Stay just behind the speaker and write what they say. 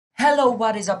Hello,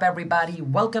 what is up everybody?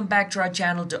 Welcome back to our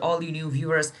channel. To all you new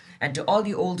viewers and to all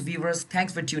the old viewers,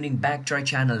 thanks for tuning back to our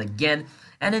channel again.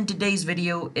 And in today's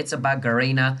video, it's about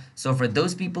Garena. So for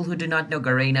those people who do not know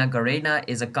Garena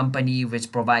is a company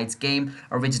which provides game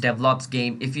or which develops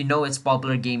game. If you know its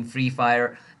popular game Free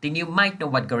Fire, then you might know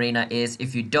what Garena is.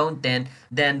 If you don't,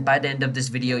 then by the end of this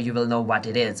video, you will know what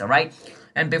it is, alright?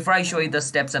 And before I show you the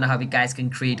steps on how you guys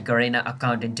can create Garena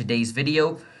account in today's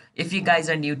video, if you guys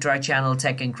are new to our channel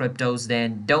Tech and Cryptos,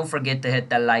 then don't forget to hit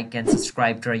that like and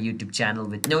subscribe to our YouTube channel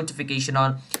with notification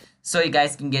on so you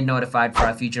guys can get notified for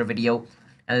our future video.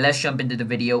 And let's jump into the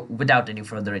video without any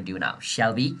further ado now,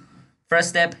 shall we? First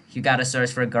step, you gotta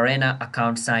search for Garena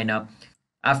account sign up.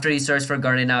 After you search for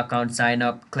Garena account sign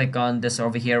up, click on this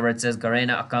over here where it says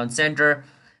Garena account center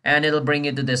and it'll bring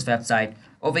you to this website.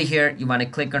 Over here, you want to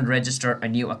click on register a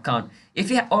new account. If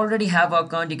you already have an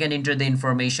account, you can enter the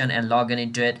information and log in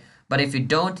into it. But if you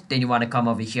don't, then you want to come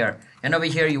over here. And over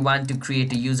here, you want to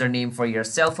create a username for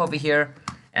yourself over here.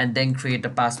 And then create a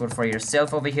password for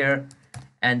yourself over here.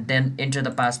 And then enter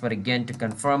the password again to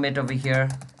confirm it over here,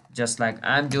 just like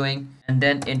I'm doing. And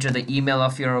then enter the email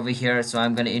of your over here. So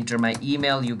I'm going to enter my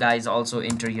email. You guys also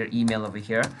enter your email over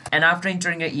here. And after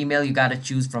entering your email, you got to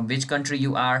choose from which country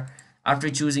you are.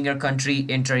 After choosing your country,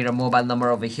 enter your mobile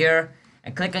number over here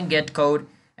and click on get code,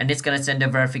 and it's gonna send a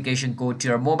verification code to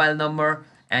your mobile number,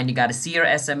 and you gotta see your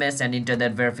SMS and enter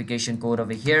that verification code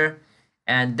over here.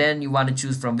 And then you want to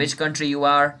choose from which country you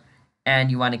are,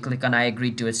 and you want to click on I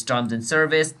agree to its terms and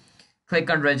service. Click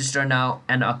on register now,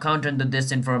 and an account under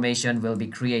this information will be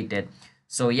created.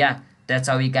 So yeah, that's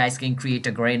how you guys can create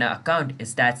a Garena account.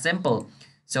 It's that simple.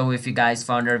 So if you guys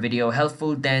found our video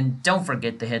helpful, then don't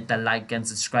forget to hit the like and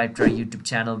subscribe to our YouTube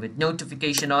channel with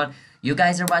notification on. You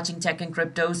guys are watching Tech and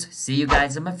Cryptos. See you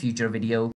guys in my future video.